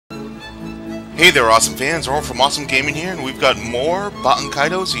Hey there, awesome fans, Earl from Awesome Gaming here, and we've got more Baten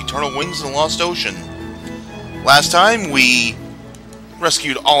Kaitos, Eternal Wings in the Lost Ocean. Last time, we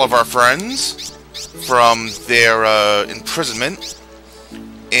rescued all of our friends from their imprisonment,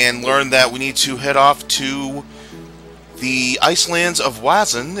 and learned that we need to head off to the Icelands of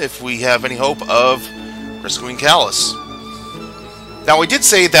Wazen if we have any hope of rescuing Callus. Now, I did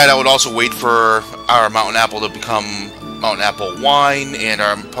say that I would also wait for our Mountain Apple to become Mountain Apple wine and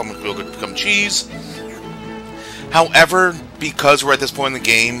our pumpkin wheel could become cheese. However, because we're at this point in the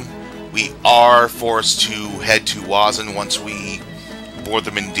game, we are forced to head to Wazen once we board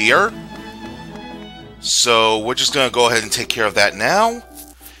the Mindir. So we're just going to go ahead and take care of that now.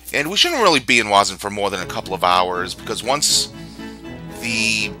 And we shouldn't really be in Wazen for more than a couple of hours, because once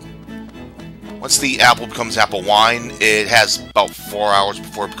the apple becomes apple wine, it has about 4 hours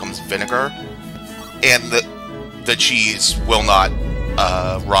before it becomes vinegar. And the cheese will not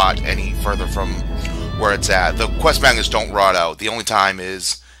rot any further from where it's at. The quest magnets don't rot out. The only time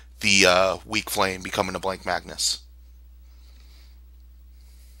is the weak flame becoming a blank Magnus.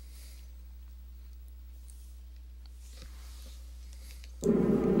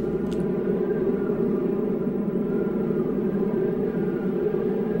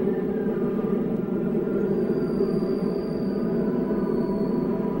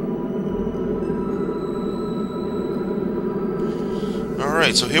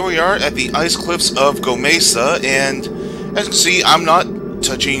 Alright, so here we are at the ice cliffs of Cometh, and as you can see, I'm not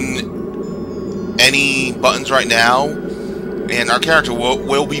touching any buttons right now, and our character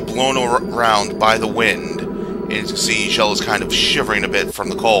will be blown around by the wind. And as you can see, Shell is kind of shivering a bit from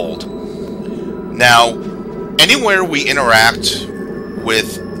the cold. Now, anywhere we interact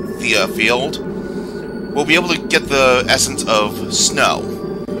with the field, we'll be able to get the essence of snow.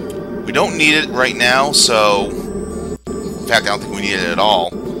 We don't need it right now, so in fact, I don't think we need it at all.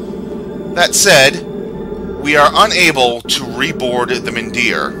 That said, we are unable to reboard the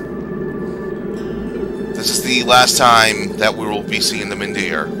Mindir. This is the last time that we will be seeing the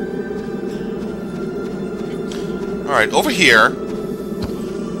Mindir. Alright, over here,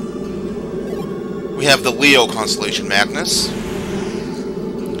 we have the Leo constellation Magnus.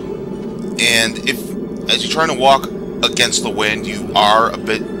 And as you're trying to walk against the wind, you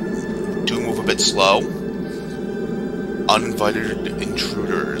do move a bit slow. Uninvited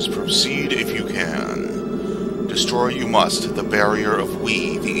intruders, proceed if you can. Destroy you must the barrier of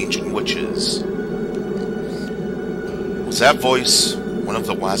we, the ancient witches. Was that voice one of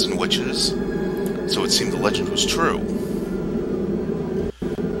the Wazen witches? So it seemed the legend was true.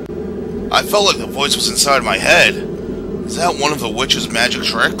 I felt like the voice was inside my head. Is that one of the witch's magic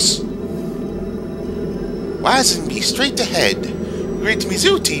tricks? Wazen, be straight ahead. Great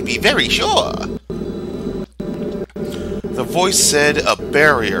Mizuti, be very sure. The voice said a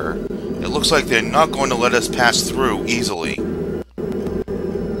barrier. It looks like they're not going to let us pass through easily.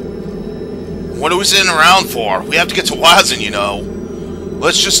 What are we sitting around for? We have to get to Wazen, you know.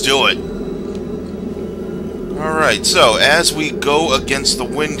 Let's just do it. Alright, so as we go against the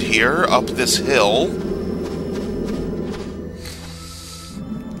wind here, up this hill,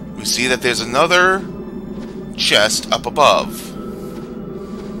 we see that there's another chest up above.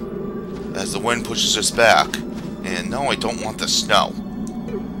 As the wind pushes us back. And no, I don't want the snow.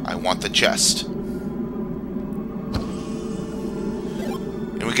 I want the chest. And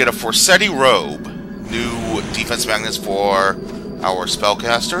we get a Forsetti robe. New defense magnets for our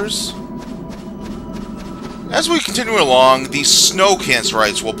spellcasters. As we continue along, these snow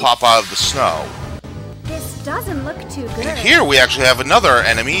cancerites will pop out of the snow. This doesn't look too good. And here we actually have another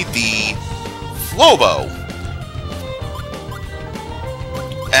enemy, the Flobo.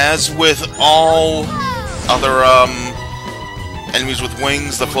 As with all other enemies with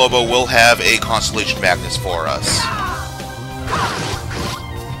wings, the Flobo will have a Constellation Magnus for us.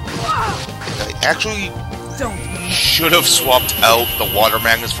 I actually should have swapped out the Water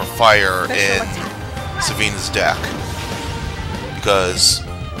Magnus for Fire in Savina's deck. Because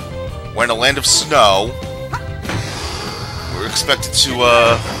we're in a land of snow, we're expected to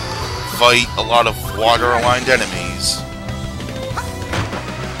fight a lot of water-aligned enemies.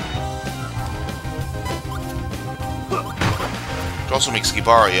 It also makes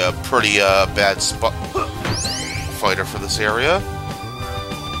Gibari a pretty bad fighter for this area.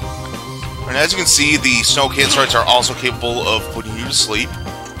 And as you can see, the snow cancerites are also capable of putting you to sleep.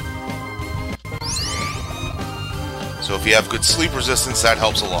 So if you have good sleep resistance, that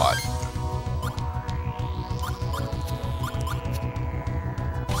helps a lot.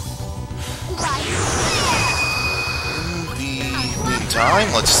 In the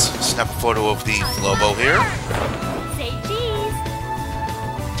meantime, let's snap a photo of the Flobo here. Say cheese.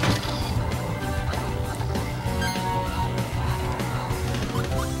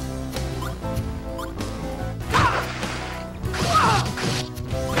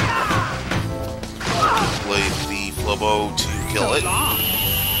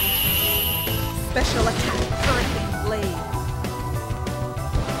 Special attack, Hurricane Blade.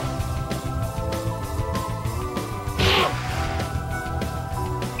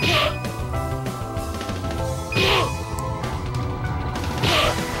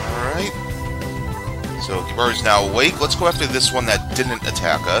 Alright. So, Kibaru's now awake. Let's go after this one that didn't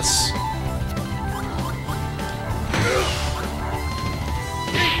attack us.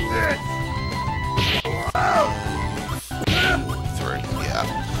 Three, yeah.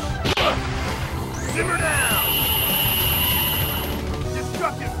 Simmer down!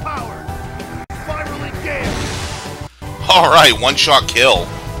 Destructive power! Spiraling gale! Alright, one-shot kill.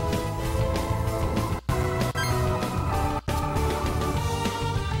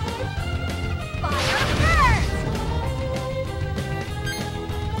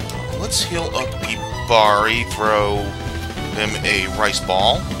 Let's heal up Ibari, throw him a rice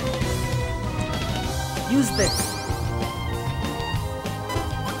ball. Use this.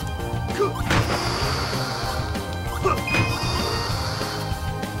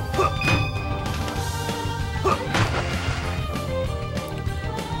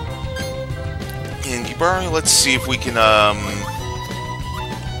 And Ibari, let's see if we can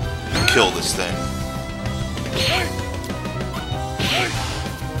kill this thing.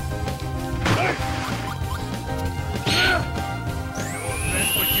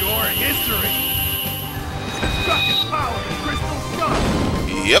 That's what your history! Destructive power, crystal sun!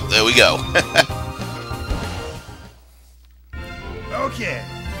 Yep, there we go. Okay,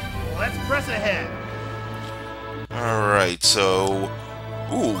 let's press ahead. Alright, so...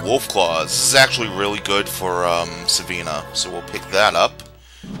 Ooh, Wolf Claws. This is actually really good for Savina, so we'll pick that up.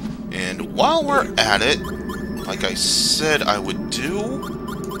 And while we're at it, like I said I would do...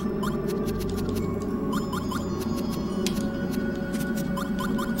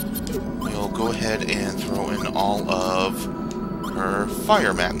 we'll go ahead and throw in all of her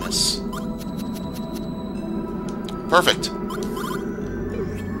Fire Madness. Perfect.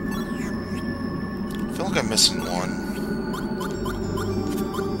 I feel like I'm missing one.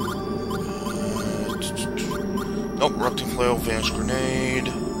 Nope, Erupting Flail, Vanish Grenade.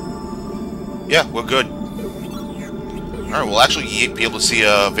 Yeah, we're good. Alright, we'll actually be able to see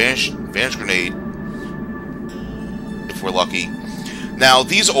a Vanish Grenade. If we're lucky. Now,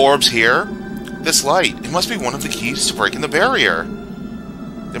 these orbs here, this light, it must be one of the keys to breaking the barrier.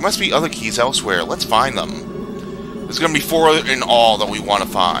 There must be other keys elsewhere. Let's find them. There's going to be 4 in all that we want to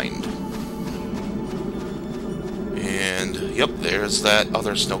find. And, yep, there's that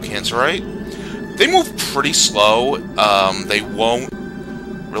other snow cancerite. They move pretty slow. They won't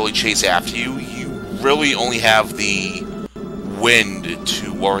really chase after you. You really only have the wind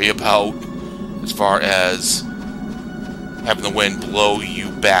to worry about as far as having the wind blow you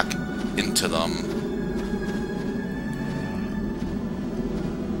back into them.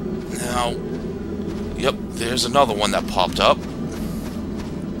 Now, yep, there's another one that popped up.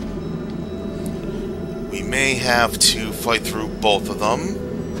 We may have to fight through both of them.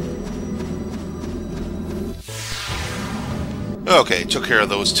 Okay, took care of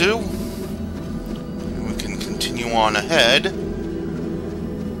those two. And we can continue on ahead.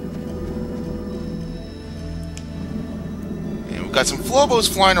 And we've got some Flobos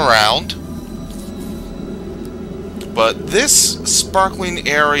flying around. But this sparkling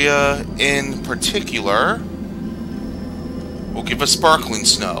area in particular will give us sparkling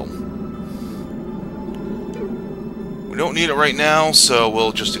snow. We don't need it right now, so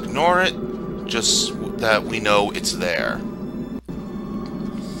we'll just ignore it. Just that we know it's there.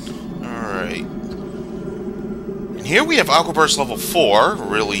 Alright. And here we have Aqua Burst level 4,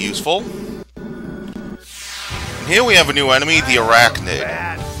 really useful. And here we have a new enemy, the Arachnid.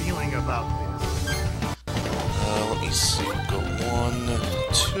 Bad feeling about this. Let me see, go 1,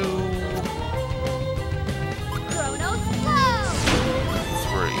 2, Chronos flow.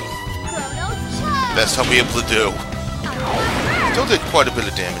 3. Chronos flow. Best I'll be able to do. Still did quite a bit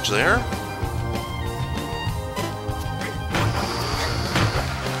of damage there.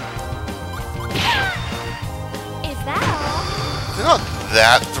 Is that all? They're not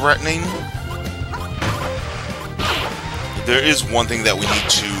that threatening. There is one thing that we need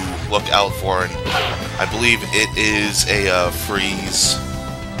to look out for, and I believe it is a freeze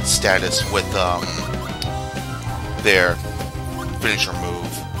status with their finisher move.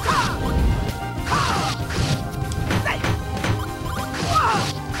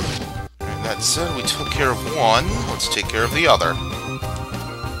 And that said, we took care of one. Let's take care of the other.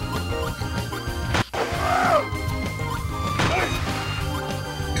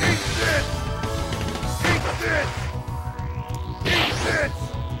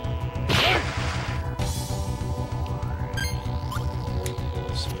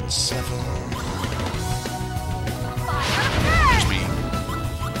 7. Fire Just be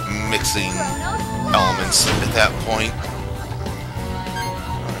mixing elements at that point.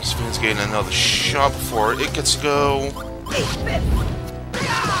 Alright, Sphinx getting another shot before it gets to go.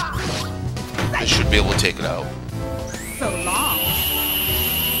 This should be able to take it out. So long.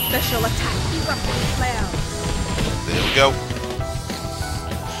 Special attack erupting cloud. There we go.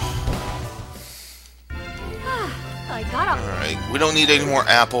 I got a Alright, we don't need any more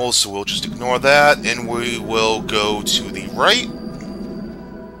apples, so we'll just ignore that, and we will go to the right.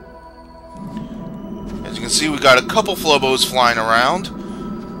 As you can see, we got a couple Flobos flying around.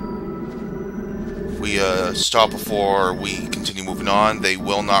 If we stop before we continue moving on, they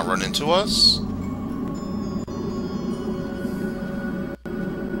will not run into us.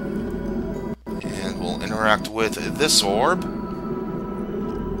 And we'll interact with this orb.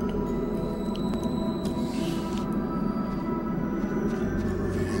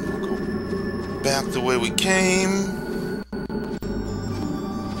 Back the way we came.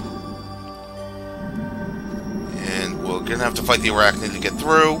 And we're gonna have to fight the arachnid to get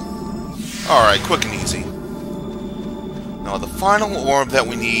through. Alright, quick and easy. Now the final orb that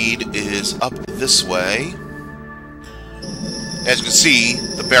we need is up this way. As you can see,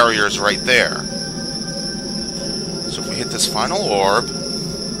 the barrier is right there. So if we hit this final orb,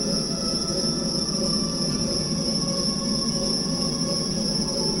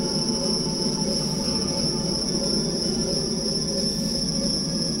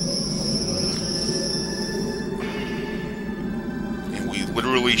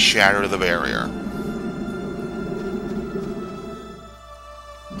 literally shatter the barrier.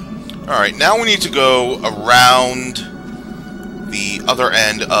 Alright, now we need to go around the other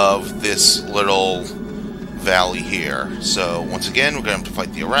end of this little valley here. So, once again, we're going to have to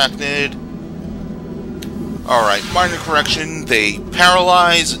fight the arachnid. Alright, minor correction, they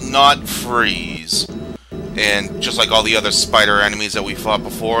paralyze, not freeze. And just like all the other spider enemies that we fought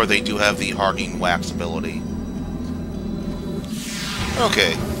before, they do have the hardening wax ability.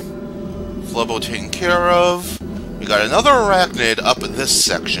 Okay, Flobo taken care of. We got another arachnid up this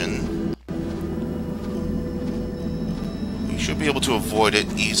section. We should be able to avoid it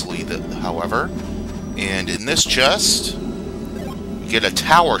easily, however. And in this chest, we get a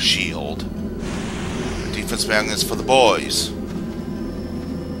tower shield. Defense magnets for the boys.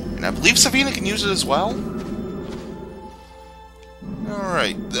 And I believe Savina can use it as well.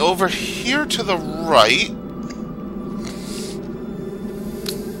 Alright, over here to the right,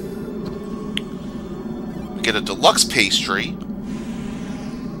 get a deluxe pastry,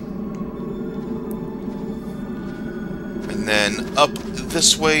 and then up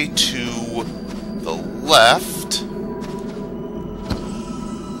this way to the left,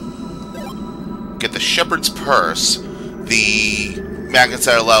 get the shepherd's purse, the magnets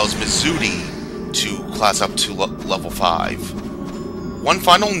that allows Mizuti to class up to level 5. One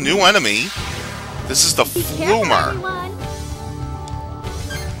final new enemy. This is the Flumer.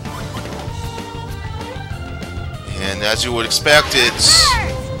 And as you would expect, it's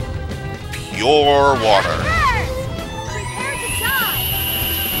pure water. Prepare to die.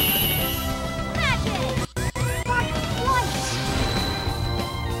 Magic. Spark flight.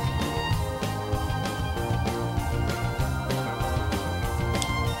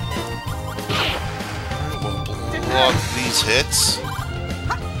 We'll block these hits.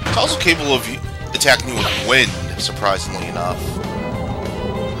 It's also capable of attacking you with wind, surprisingly enough.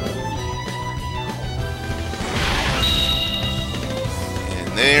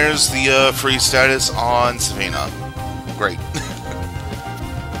 There's the freeze status on Savina. Great.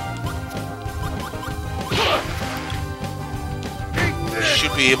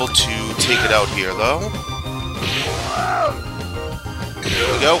 Should be able to take it out here, though.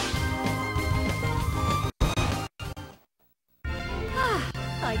 There we go.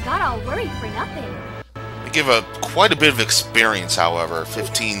 I got all worried for nothing. They give quite a bit of experience, however,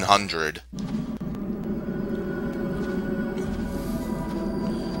 1,500.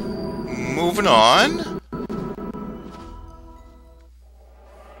 Moving on.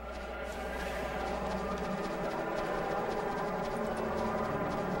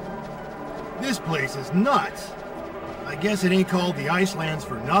 This place is nuts. I guess it ain't called the Icelands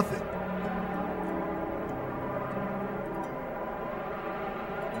for nothing.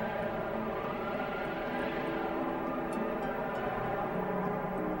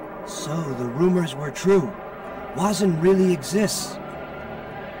 So the rumors were true. Wazen really exists.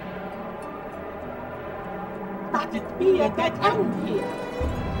 But it be a dead end here.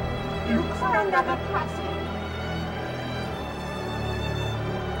 Look for another passage.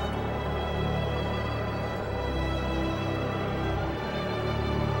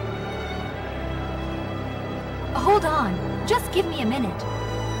 Hold on. Just give me a minute.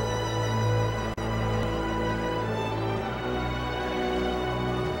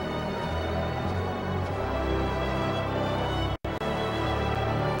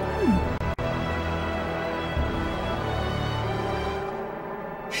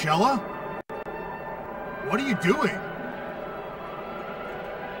 Shella? What are you doing?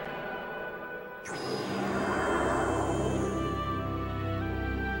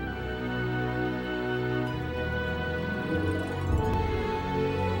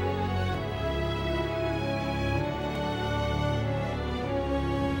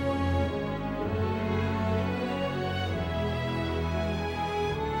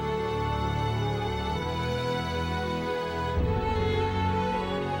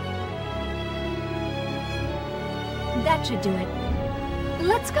 That should do it.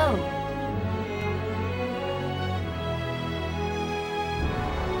 Let's go.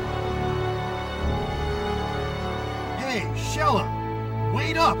 Hey, Shella!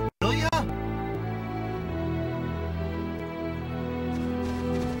 Wait up, will ya?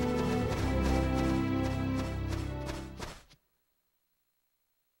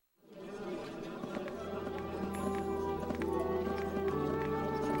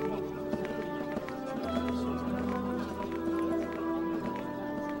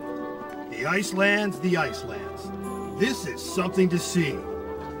 The Icelands, the Icelands. This is something to see.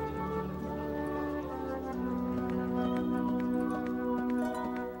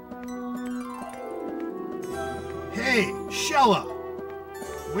 Hey, Shella!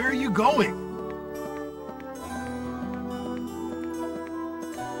 Where are you going?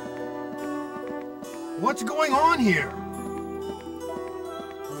 What's going on here?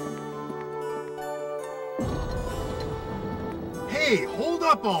 Hey, hold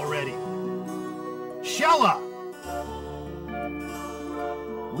up already! Shella!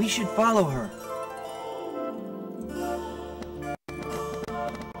 We should follow her.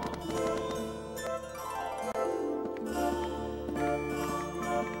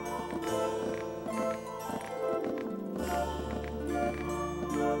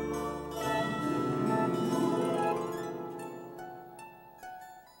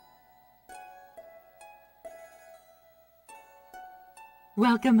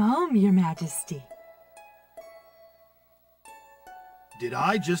 Welcome home, Your Majesty. Did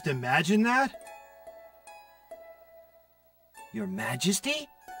I just imagine that? Your Majesty?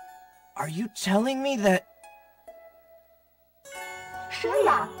 Are you telling me that...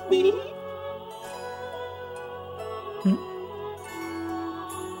 Shella, me?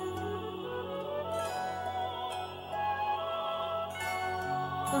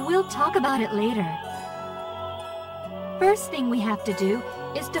 We'll talk about it later. First thing we have to do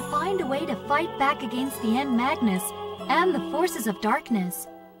is to find a way to fight back against the End Magnus and the forces of darkness.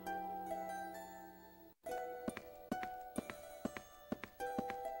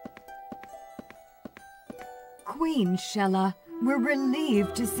 Queen Shella, we're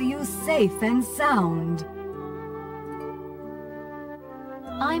relieved to see you safe and sound.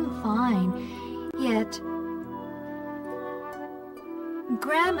 I'm fine, yet...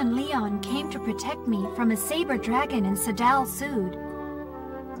 Graham and Leon came to protect me from a saber dragon in Sadal Sud.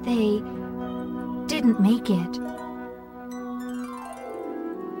 They didn't make it.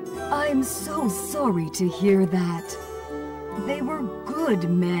 I'm so sorry to hear that. They were good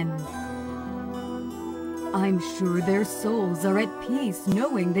men. I'm sure their souls are at peace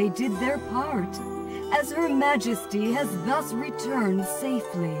knowing they did their part, as Her Majesty has thus returned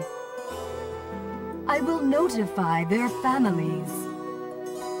safely. I will notify their families.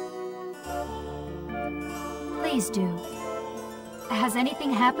 Please do. Has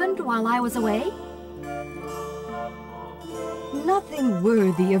anything happened while I was away? Nothing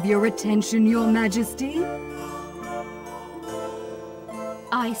worthy of your attention, Your Majesty.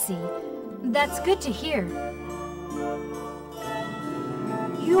 I see. That's good to hear.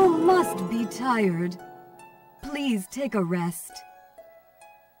 You must be tired. Please take a rest.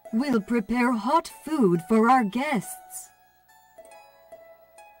 We'll prepare hot food for our guests.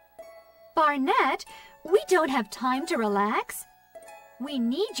 Barnett, we don't have time to relax. We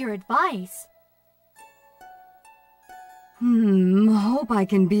need your advice. Hope I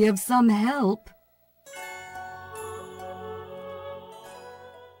can be of some help.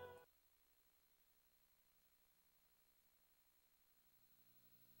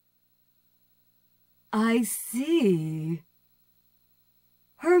 I see.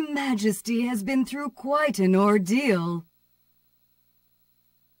 Her Majesty has been through quite an ordeal.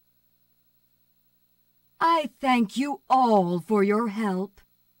 I thank you all for your help.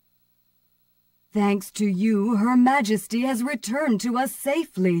 Thanks to you, Her Majesty has returned to us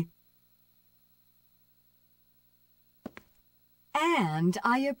safely. And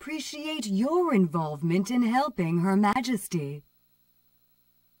I appreciate your involvement in helping Her Majesty.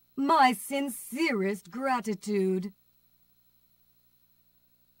 My sincerest gratitude.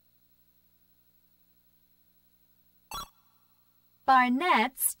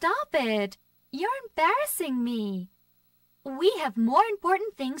 Barnett, stop it! You're embarrassing me. We have more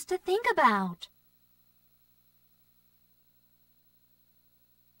important things to think about.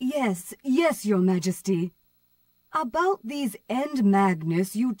 Yes, Your Majesty. About these End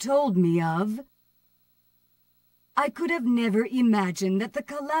Magnus you told me of. I could have never imagined that the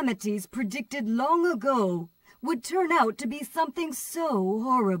calamities predicted long ago would turn out to be something so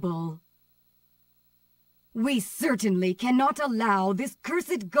horrible. We certainly cannot allow this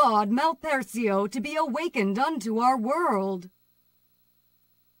cursed god Malpercio to be awakened unto our world.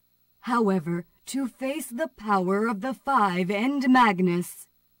 However, to face the power of the 5 End Magnus,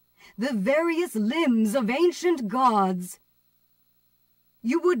 the various limbs of ancient gods,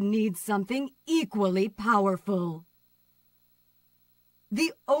 you would need something equally powerful.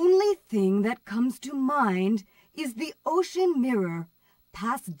 The only thing that comes to mind is the ocean mirror,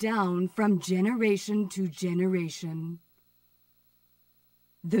 passed down from generation to generation.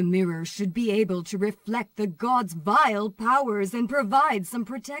 The mirror should be able to reflect the gods' vile powers and provide some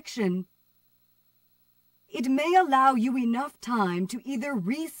protection. It may allow you enough time to either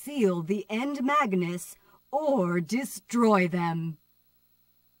reseal the End Magnus or destroy them.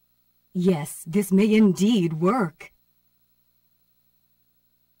 Yes, this may indeed work.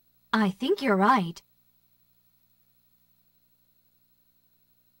 I think you're right.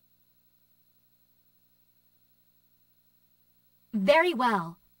 Very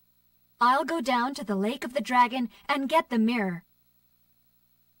well. I'll go down to the Lake of the Dragon and get the mirror.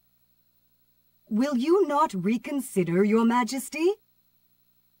 Will you not reconsider, Your Majesty?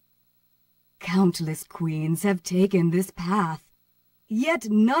 Countless queens have taken this path, yet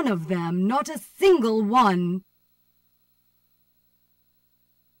none of them, not a single one.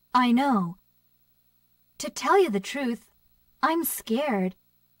 I know. To tell you the truth, I'm scared.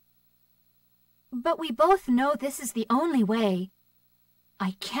 But we both know this is the only way.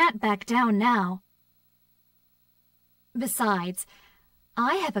 I can't back down now. Besides,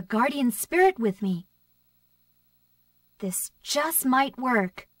 I have a guardian spirit with me. This just might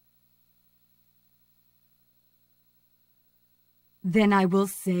work. Then I will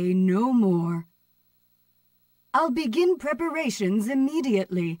say no more. I'll begin preparations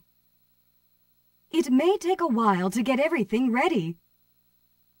immediately. It may take a while to get everything ready.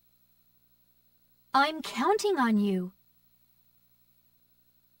 I'm counting on you.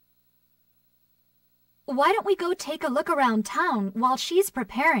 Why don't we go take a look around town while she's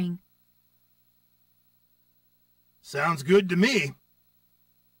preparing? Sounds good to me.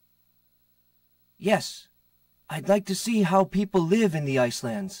 Yes, I'd like to see how people live in the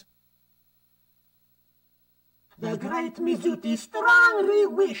Icelands. The great Mizuti strongly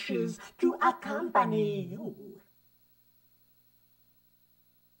wishes to accompany you.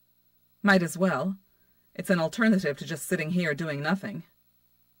 Might as well. It's an alternative to just sitting here doing nothing.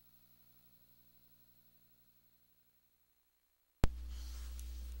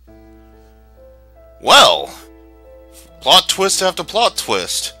 Well, plot twist after plot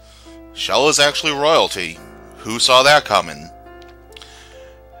twist. Shell is actually royalty. Who saw that coming?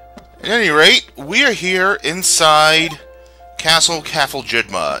 At any rate, we are here inside Castle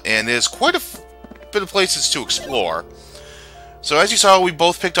Kaffeljidma, and there's quite a bit of places to explore. So as you saw, we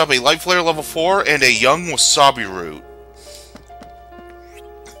both picked up a Light Flare level 4 and a Young Wasabi Root.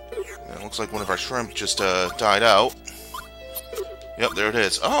 It looks like one of our shrimp just died out. Yep, there it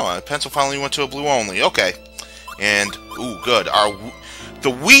is. Oh, a pencil finally went to a blue only. Okay. And, ooh, good.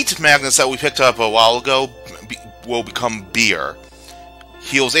 The wheat magnets that we picked up a while ago will become beer.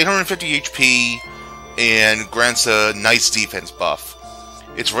 Heals 850 HP and grants a nice defense buff.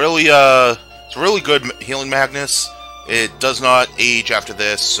 It's really a really good healing Magnus. It does not age after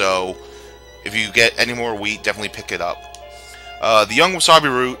this, so if you get any more wheat, definitely pick it up. The Young Wasabi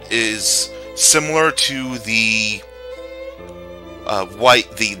Root is similar to the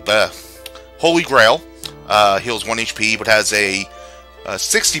Holy Grail. Heals 1 HP, but has a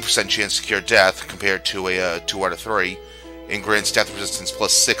 60% chance to cure death compared to a 2 out of 3, and grants death resistance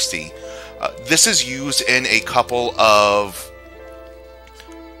plus 60. This is used in a couple of...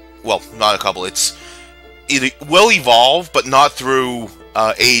 well, not a couple. It will evolve, but not through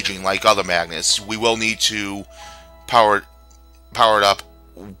aging like other magnets. We will need to power it up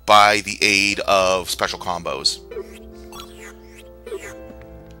by the aid of special combos.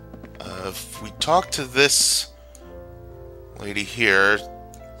 If we talk to this lady here,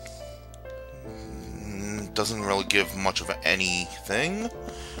 doesn't really give much of anything.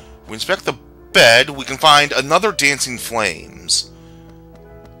 We inspect the bed, we can find another Dancing Flames.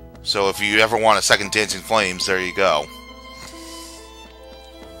 So if you ever want a second Dancing Flames, there you go.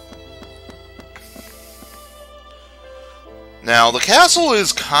 Now, the castle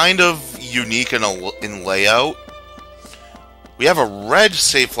is kind of unique in layout. We have a red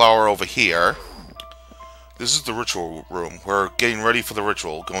save flower over here. This is the ritual room. We're getting ready for the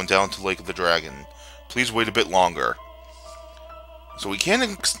ritual, going down to Lake of the Dragon. Please wait a bit longer. So we can't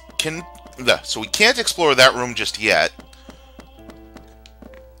explore that room just yet.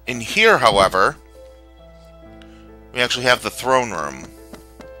 In here, however, we actually have the throne room.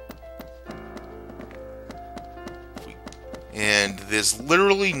 And there's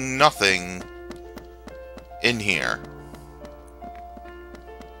literally nothing in here.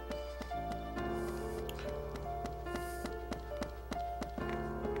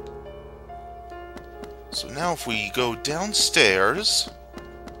 So now if we go downstairs,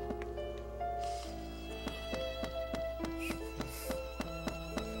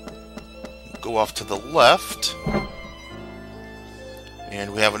 go off to the left,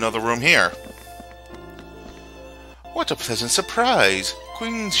 and we have another room here. What a pleasant surprise!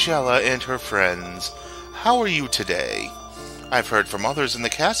 Queen Shella and her friends. How are you today? I've heard from others in the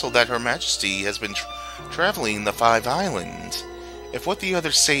castle that Her Majesty has been traveling the 5 islands. If what the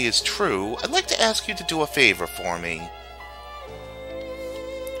others say is true, I'd like to ask you to do a favor for me.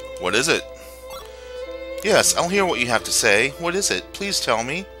 What is it? Yes, I'll hear what you have to say. What is it? Please tell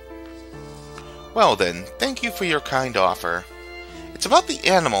me. Well then, thank you for your kind offer. It's about the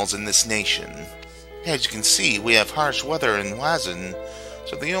animals in this nation. As you can see, we have harsh weather in Wazin,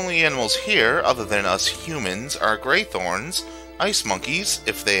 so the only animals here, other than us humans, are greythorns, ice monkeys,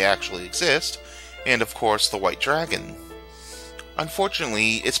 if they actually exist, and of course the white dragon.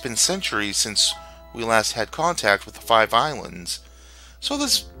 Unfortunately, it's been centuries since we last had contact with the 5 islands, so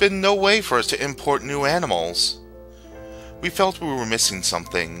there's been no way for us to import new animals. We felt we were missing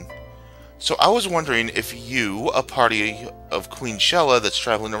something. So I was wondering if you, a party of Queen Shella that's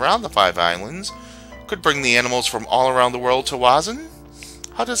traveling around the 5 islands, could bring the animals from all around the world to Wazin?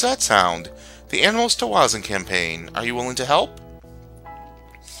 How does that sound? The Animals to Wazin campaign. Are you willing to help?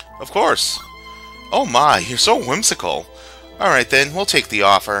 Of course. Oh my, you're so whimsical. Alright then, we'll take the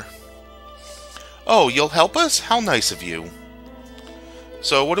offer. Oh, you'll help us? How nice of you.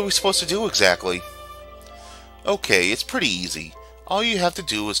 So what are we supposed to do exactly? Okay, it's pretty easy. All you have to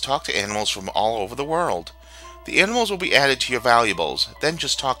do is talk to animals from all over the world. The animals will be added to your valuables, then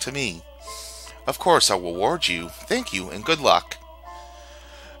just talk to me. Of course, I will reward you. Thank you, and good luck.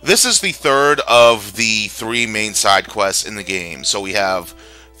 This is the third of the 3 main side quests in the game. So we have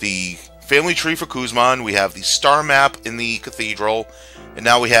the family tree for Kuzman, we have the star map in the cathedral, and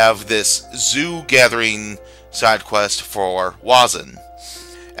now we have this zoo gathering side quest for Wazin.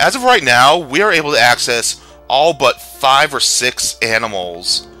 As of right now, we are able to access all but 5 or 6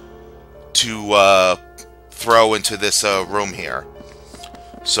 animals to throw into this room here.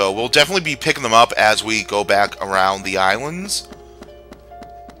 So we'll definitely be picking them up as we go back around the islands.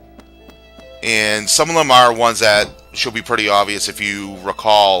 And some of them are ones that should be pretty obvious if you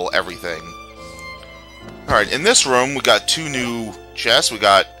recall everything. Alright, in this room we got 2 new chests. We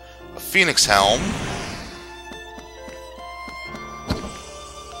got a Phoenix Helm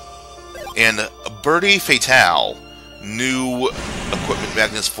and a Birdie Fatale, new equipment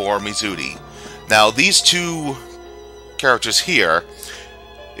magnets for Mizuti. Now these 2 characters here,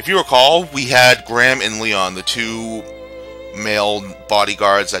 if you recall, we had Graham and Leon, the 2 male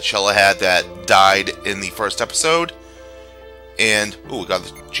bodyguards that Shella had that died in the first episode. And, ooh, we got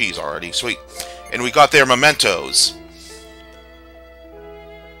the cheese already, sweet. And we got their mementos.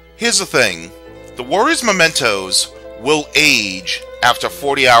 Here's the thing. The warrior's mementos will age after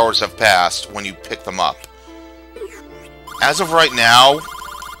 40 hours have passed when you pick them up. As of right now,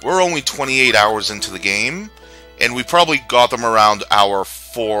 we're only 28 hours into the game, and we probably got them around hour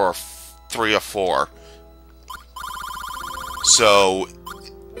 3 or 4. So,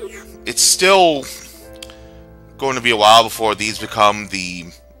 it's still going to be a while before these become the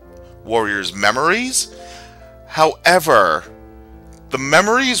warrior's memories. However, the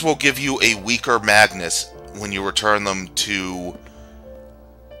memories will give you a weaker magnet when you return them to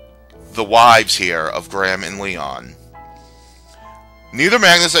the wives here of Graham and Leon. Neither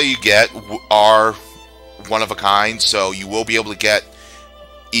magnets that you get are one of a kind, so you will be able to get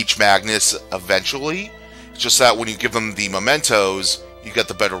each magnet eventually. It's just that when you give them the mementos, you get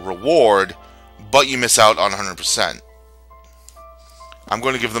the better reward, but you miss out on 100%. I'm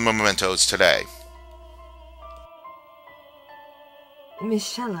going to give them mementos today.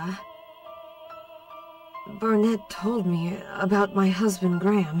 Miss Shella, Barnett told me about my husband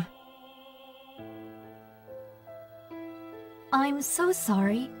Graham. I'm so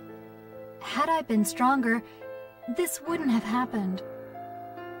sorry. Had I been stronger, this wouldn't have happened.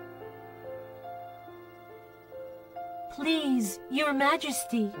 Please, Your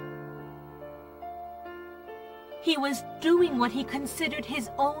Majesty. He was doing what he considered his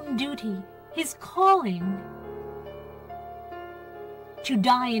own duty, his calling. To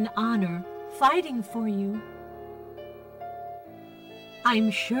die in honor, fighting for you.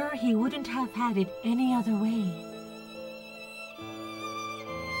 I'm sure he wouldn't have had it any other way.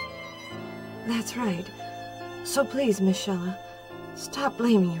 That's right. So please, Miss Shella, stop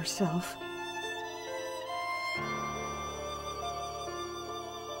blaming yourself.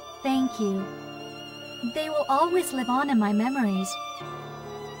 Thank you. They will always live on in my memories.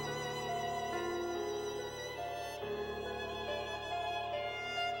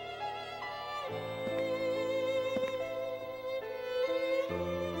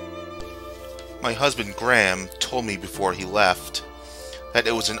 My husband Graham told me before he left that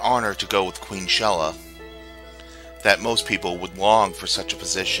it was an honor to go with Queen Shella, that most people would long for such a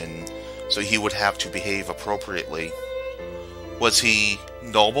position, so he would have to behave appropriately. Was he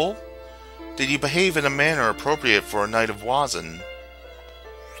noble? Did he behave in a manner appropriate for a Knight of Wazn?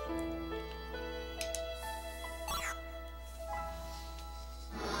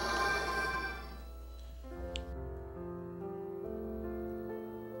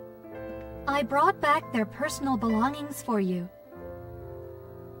 I brought back their personal belongings for you.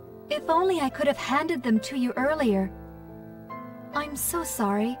 If only I could have handed them to you earlier. I'm so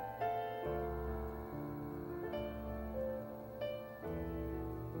sorry.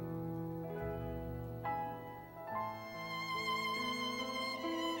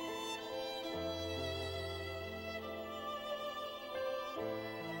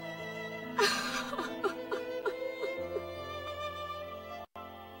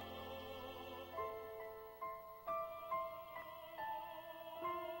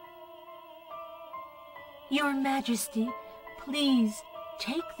 Your Majesty, please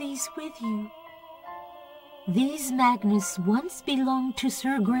take these with you. These magnets once belonged to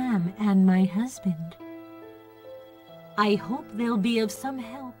Sir Graham and my husband. I hope they'll be of some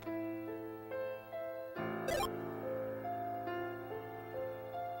help.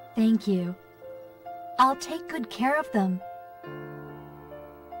 Thank you. I'll take good care of them.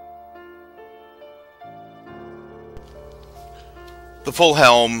 The full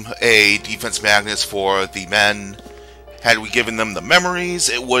helm, a defense magnus for the men. Had we given them the memories,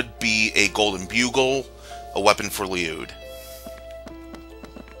 it would be a golden bugle, a weapon for Liud.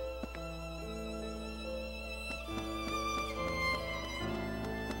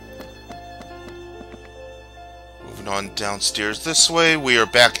 Moving on downstairs this way, we are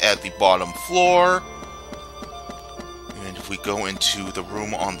back at the bottom floor. And if we go into the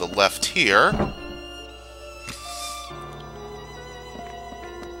room on the left here,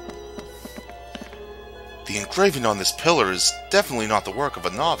 the engraving on this pillar is definitely not the work of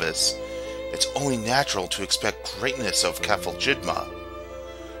a novice. It's only natural to expect greatness of Kefal-Jidma.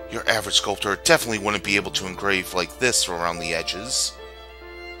 Your average sculptor definitely wouldn't be able to engrave like this around the edges.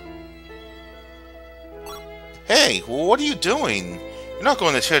 Hey, what are you doing? You're not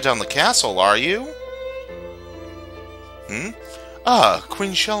going to tear down the castle, are you? Ah,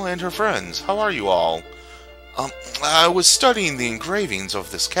 Queen Shella and her friends. How are you all? I was studying the engravings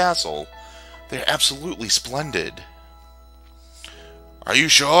of this castle. They're absolutely splendid. Are you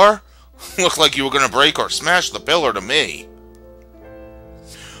sure? Looked like you were going to break or smash the pillar to me.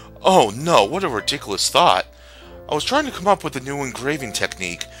 Oh no, what a ridiculous thought. I was trying to come up with a new engraving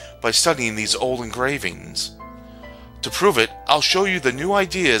technique by studying these old engravings. To prove it, I'll show you the new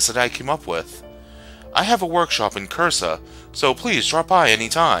ideas that I came up with. I have a workshop in Cursa, so please drop by any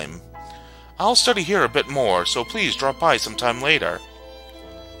time. I'll study here a bit more, so please drop by sometime later.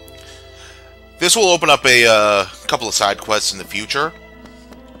 This will open up a couple of side quests in the future.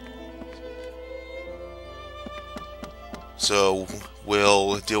 So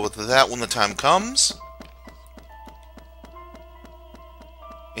we'll deal with that when the time comes.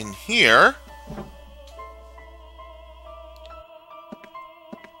 In here,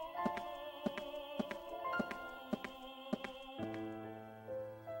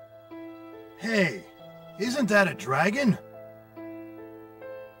 Hey, isn't that a dragon?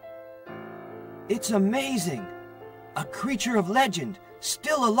 It's amazing! A creature of legend,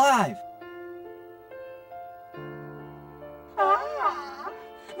 still alive! Ah,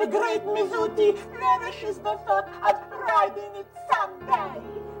 the great Mizuti relishes the thought of riding it someday.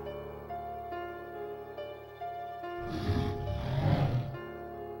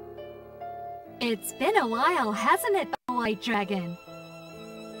 It's been a while, hasn't it, White Dragon?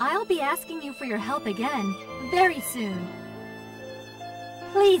 I'll be asking you for your help again, very soon.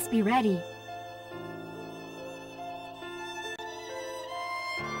 Please be ready.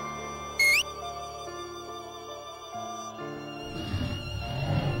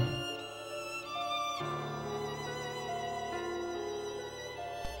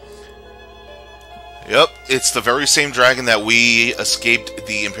 Yep, it's the very same dragon that we escaped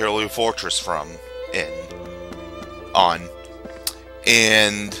the Imperial Fortress on.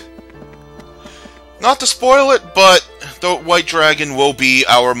 And not to spoil it, but the White Dragon will be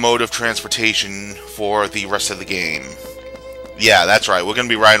our mode of transportation for the rest of the game. Yeah, that's right, we're gonna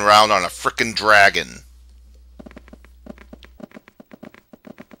be riding around on a frickin' dragon.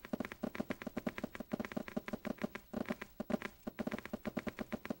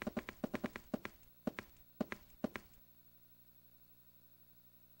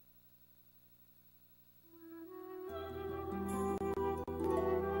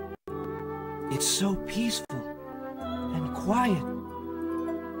 It's so peaceful and quiet.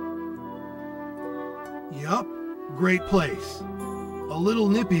 Yup, great place. A little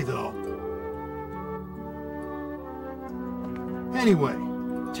nippy, though. Anyway,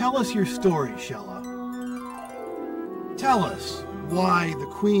 tell us your story, Shella. Tell us why the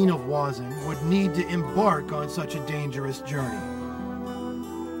Queen of Wazn would need to embark on such a dangerous journey.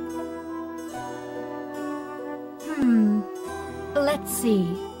 Let's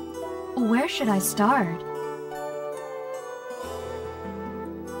see. Where should I start?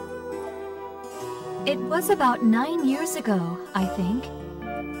 It was about 9 years ago, I think.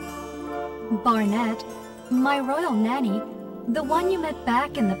 Barnett, my royal nanny, the one you met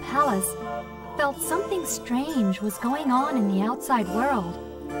back in the palace, felt something strange was going on in the outside world.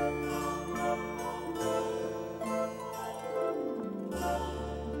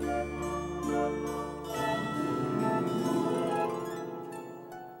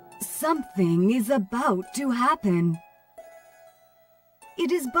 Something is about to happen.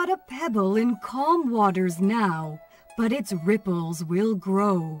 It is but a pebble in calm waters now, but its ripples will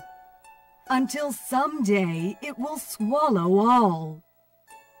grow, until someday it will swallow all.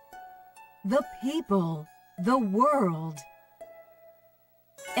 The people, the world,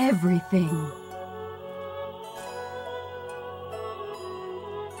 everything.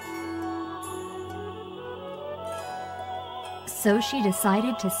 So she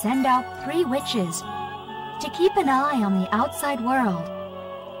decided to send out 3 witches to keep an eye on the outside world.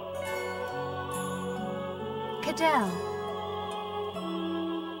 Cadell,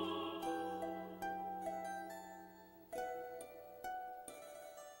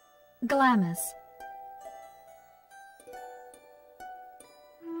 Glamis,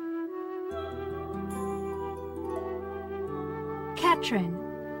 Katrin,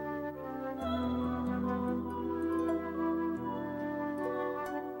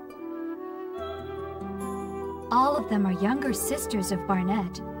 all of them are younger sisters of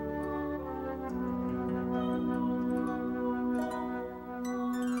Barnett.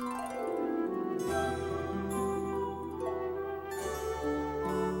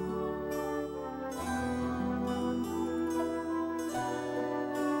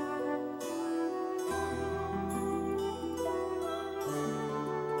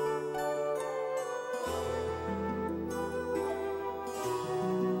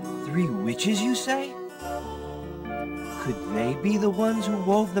 Three witches, you say? Could they be the ones who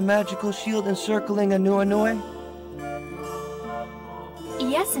wove the magical shield encircling Anui?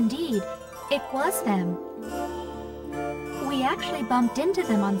 Yes, indeed. It was them. We actually bumped into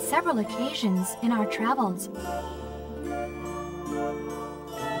them on several occasions in our travels.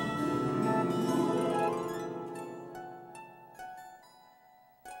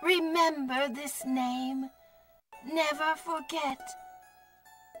 Remember this name. Never forget.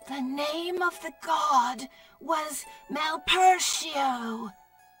 The name of the god was Malpertio.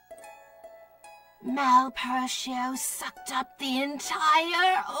 Malpertio sucked up the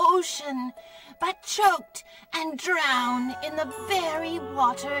entire ocean, but choked and drowned in the very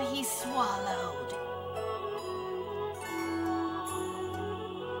water he swallowed.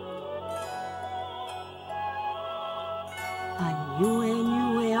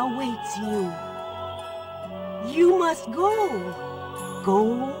 Anui awaits you. You must go.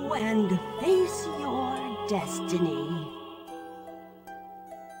 Go and face your destiny.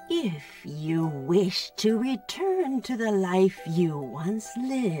 If you wish to return to the life you once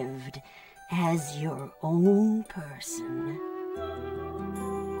lived as your own person.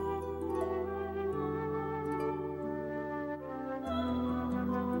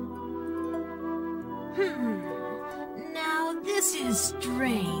 Now this is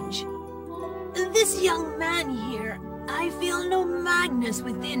strange. This young man here, I feel no madness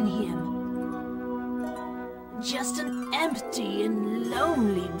within him. Just an empty and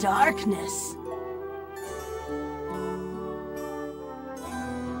lonely darkness.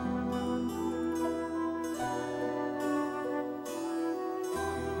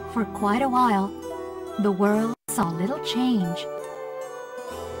 For quite a while, the world saw little change.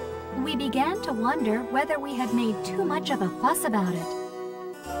 We began to wonder whether we had made too much of a fuss about it.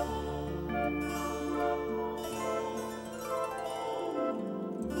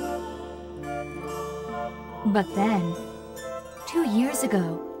 But then, 2 years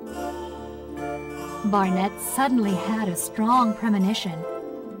ago, Barnett suddenly had a strong premonition,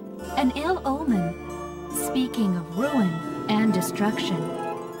 an ill omen, speaking of ruin and destruction.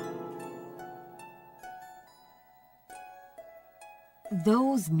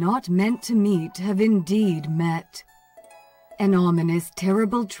 Those not meant to meet have indeed met. An ominous,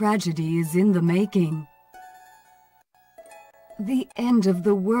 terrible tragedy is in the making. The end of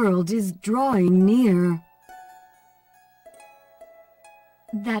the world is drawing near.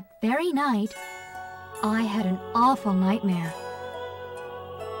 That very night, I had an awful nightmare.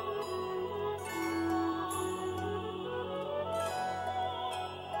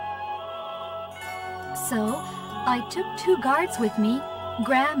 So, I took 2 guards with me,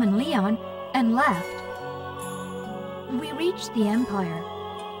 Graham and Leon, and left. We reached the Empire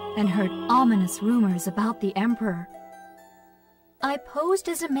and heard ominous rumors about the Emperor. I posed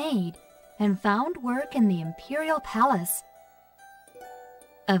as a maid and found work in the Imperial Palace.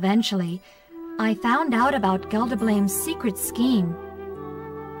 Eventually, I found out about Geldablame's secret scheme.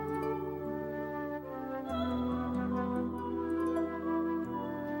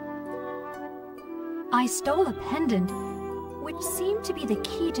 I stole a pendant, which seemed to be the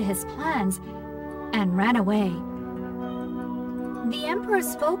key to his plans, and ran away. The Emperor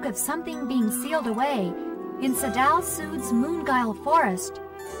spoke of something being sealed away in Sadal Sood's Moonguile Forest.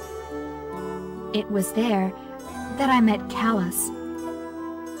 It was there that I met Callus.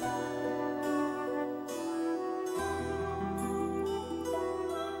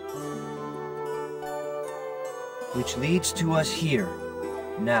 Which leads to us here,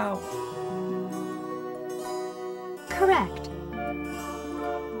 now. Correct.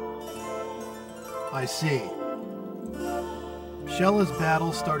 I see. Shella's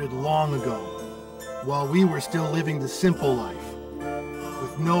battle started long ago, while we were still living the simple life,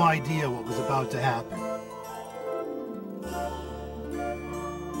 with no idea what was about to happen.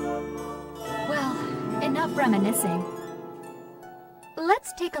 Well, enough reminiscing.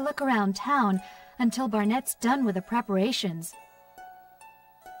 Let's take a look around town until Barnett's done with the preparations.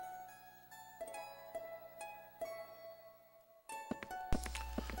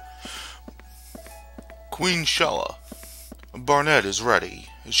 Queen Shella, Barnett is ready.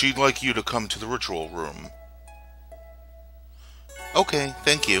 She'd like you to come to the ritual room. Okay,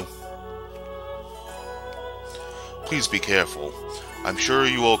 thank you. Please be careful. I'm sure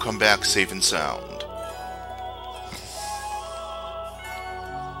you will come back safe and sound.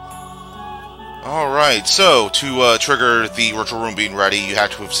 Alright, so to trigger the ritual room being ready, you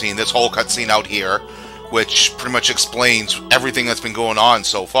have to have seen this whole cutscene out here, which pretty much explains everything that's been going on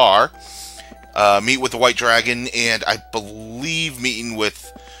so far. Meet with the White Dragon, and I believe meeting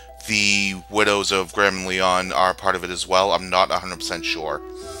with the widows of Graham and Leon are part of it as well. I'm not 100% sure.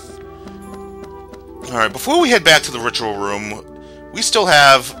 Alright, before we head back to the ritual room, we still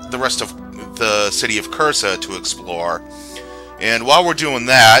have the rest of the city of Cursa to explore. And while we're doing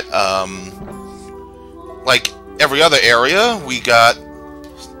that, like every other area, we got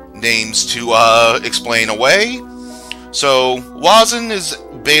names to explain away. So, Wazin is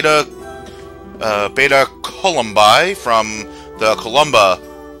Beta Columbi from the Columba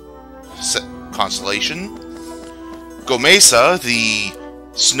constellation. Gomesa, the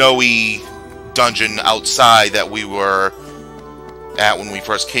snowy dungeon outside that we were at when we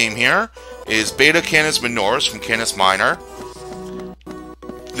first came here, is Beta Canis Minoris from Canis Minor.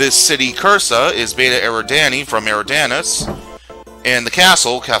 This city, Cursa, is Beta Eridani from Eridanus. And the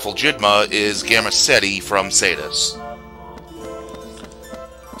castle, Cafel Jidma, is Gamma Seti from Sadis.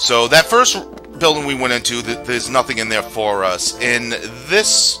 So that first building we went into, there's nothing in there for us. In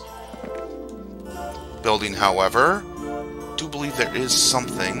this building, however, I do believe there is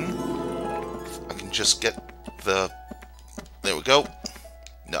something. If I can just get the... There we go.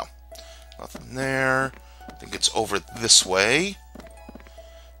 No. Nothing there. I think it's over this way.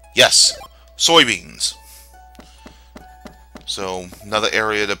 Yes. Soybeans. So, another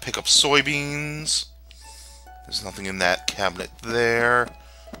area to pick up soybeans. There's nothing in that cabinet there.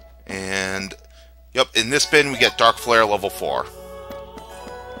 And, yep, in this bin we get Dark Flare level 4.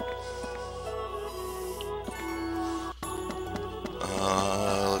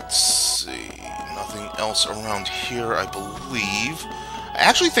 Let's see. Nothing else around here, I believe. I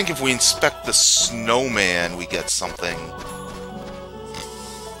actually think if we inspect the snowman, we get something.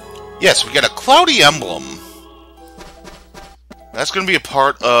 Yes, we get a cloudy emblem. That's going to be a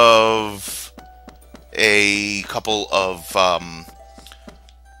part of a couple of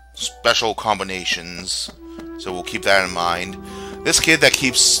special combinations, so we'll keep that in mind. This kid that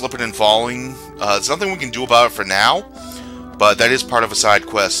keeps slipping and falling, there's nothing we can do about it for now, but that is part of a side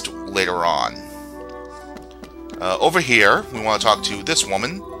quest later on. Over here, we want to talk to this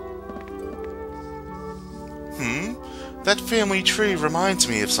woman. That family tree reminds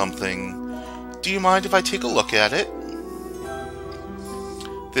me of something. Do you mind if I take a look at it?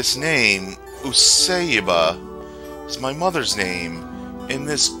 This name, Useiba, is my mother's name, and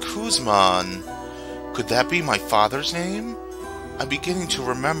this Kuzman, could that be my father's name? I'm beginning to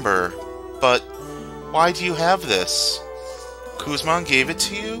remember, but why do you have this? Kuzman gave it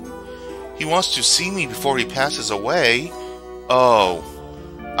to you? He wants to see me before he passes away. Oh,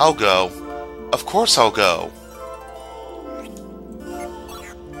 I'll go. Of course I'll go.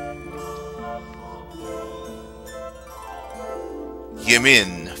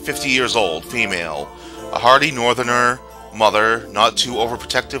 Yimin, 50 years old, female. A hardy northerner, mother, not too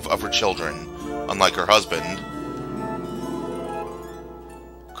overprotective of her children, unlike her husband.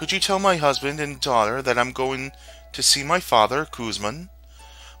 Could you tell my husband and daughter that I'm going to see my father, Kuzman?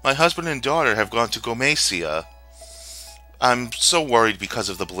 My husband and daughter have gone to Gomecia. I'm so worried because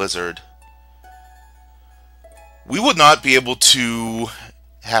of the blizzard. We would not be able to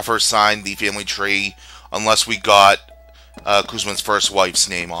have her sign the family tree unless we got Kuzman's first wife's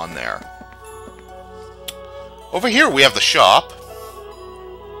name on there. Over here we have the shop.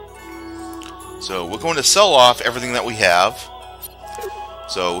 So we're going to sell off everything that we have.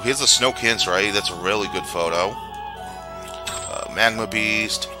 So here's the Snow Right? That's a really good photo. Magma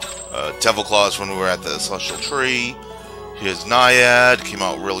Beast. Devil Claws when we were at the Celestial Tree. Here's Naiad. Came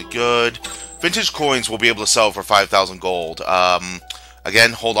out really good. Vintage coins we'll be able to sell for 5,000 gold.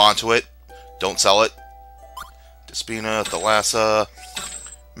 Again, hold on to it. Don't sell it. Despina, Thalassa,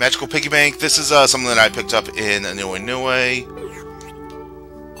 Magical Piggy Bank. This is something that I picked up in Anue.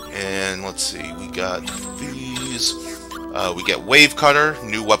 And let's see, we got these. We get Wave Cutter,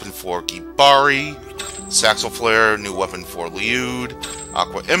 new weapon for Gibari. Saxo Flare, new weapon for Liud.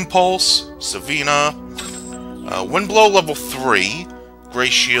 Aqua Impulse, Savina. Windblow level 3. Gray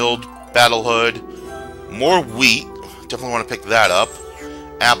Shield, Battle Hood. More wheat. Definitely want to pick that up.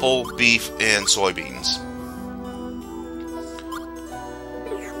 Apple, beef, and soybeans.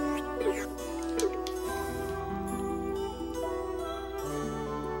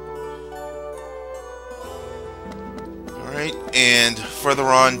 Alright, and further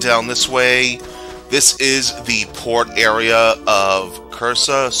on down this way, this is the port area of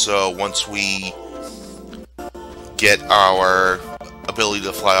Cursa, so once we get our ability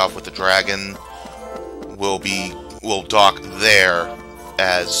to fly off with the dragon, we'll dock there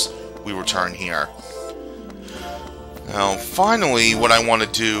as we return here. Now, finally, what I want to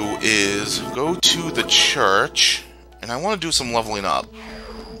do is go to the church, and I want to do some leveling up.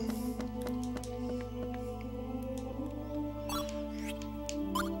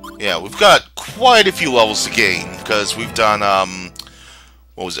 Yeah, we've got quite a few levels to gain, because we've done,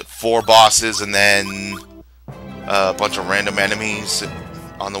 what was it, 4 bosses, and then a bunch of random enemies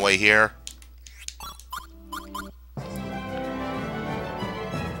on the way here.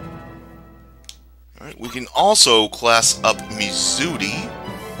 Alright, we can also class up Mizudi.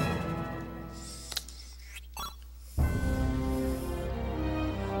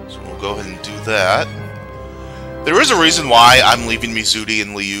 So we'll go ahead and do that. There is a reason why I'm leaving Mizudi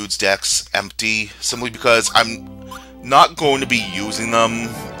and Liud's decks empty, simply because I'm not going to be using them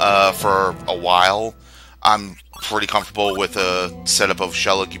for a while. I'm pretty comfortable with a setup of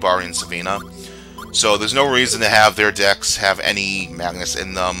Shella, Gibari, and Savina. So there's no reason to have their decks have any Magnus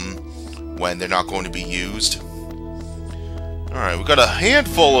in them when they're not going to be used. Alright, we've got a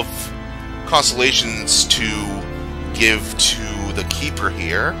handful of constellations to give to the Keeper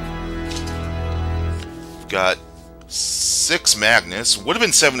here. We've got 6 Magnus. Would have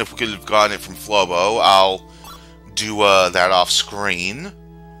been 7 if we could have gotten it from Flobo. I'll do that off screen.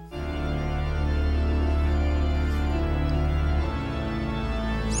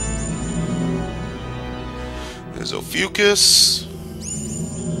 There's Ophiuchus.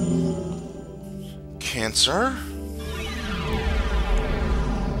 Cancer.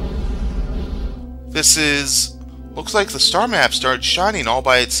 This is... looks like the star map started shining all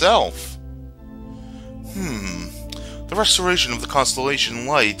by itself. The restoration of the constellation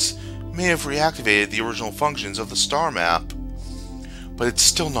lights may have reactivated the original functions of the star map. but it's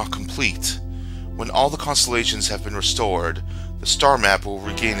still not complete. When all the constellations have been restored, the star map will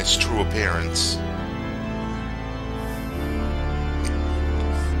regain its true appearance.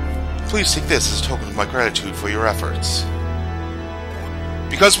 Please take this as a token of my gratitude for your efforts.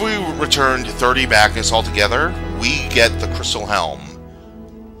 Because we returned 30 magnets altogether, we get the Crystal Helm.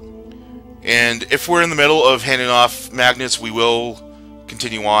 And if we're in the middle of handing off magnets, we will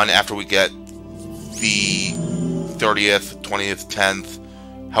continue on after we get the 30th, 20th, 10th,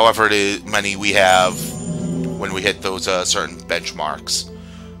 however many we have when we hit those certain benchmarks.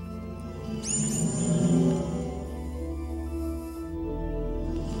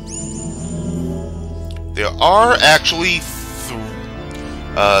 There are actually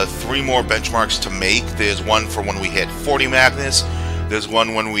 3 more benchmarks to make. There's one for when we hit 40 magnets. There's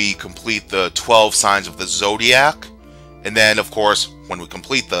one when we complete the 12 signs of the Zodiac. And then, of course, when we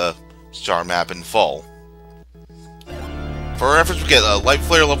complete the star map in full. For our efforts, we get a Light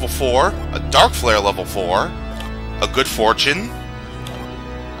Flare level 4, a Dark Flare level 4, a Good Fortune,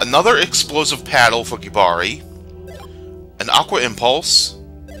 another Explosive Paddle for Gibari, an Aqua Impulse,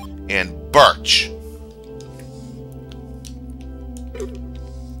 and Birch.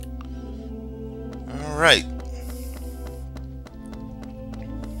 Alright.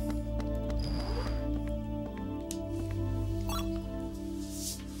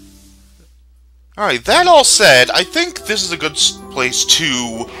 Alright, that all said, I think this is a good place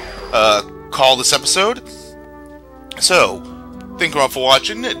to call this episode. So, thank you all for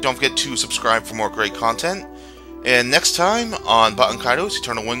watching. Don't forget to subscribe for more great content. And next time on Baten Kaitos,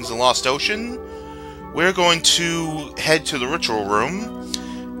 Eternal Wings and Lost Ocean, we're going to head to the Ritual Room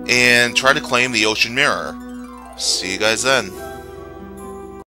and try to claim the Ocean Mirror. See you guys then.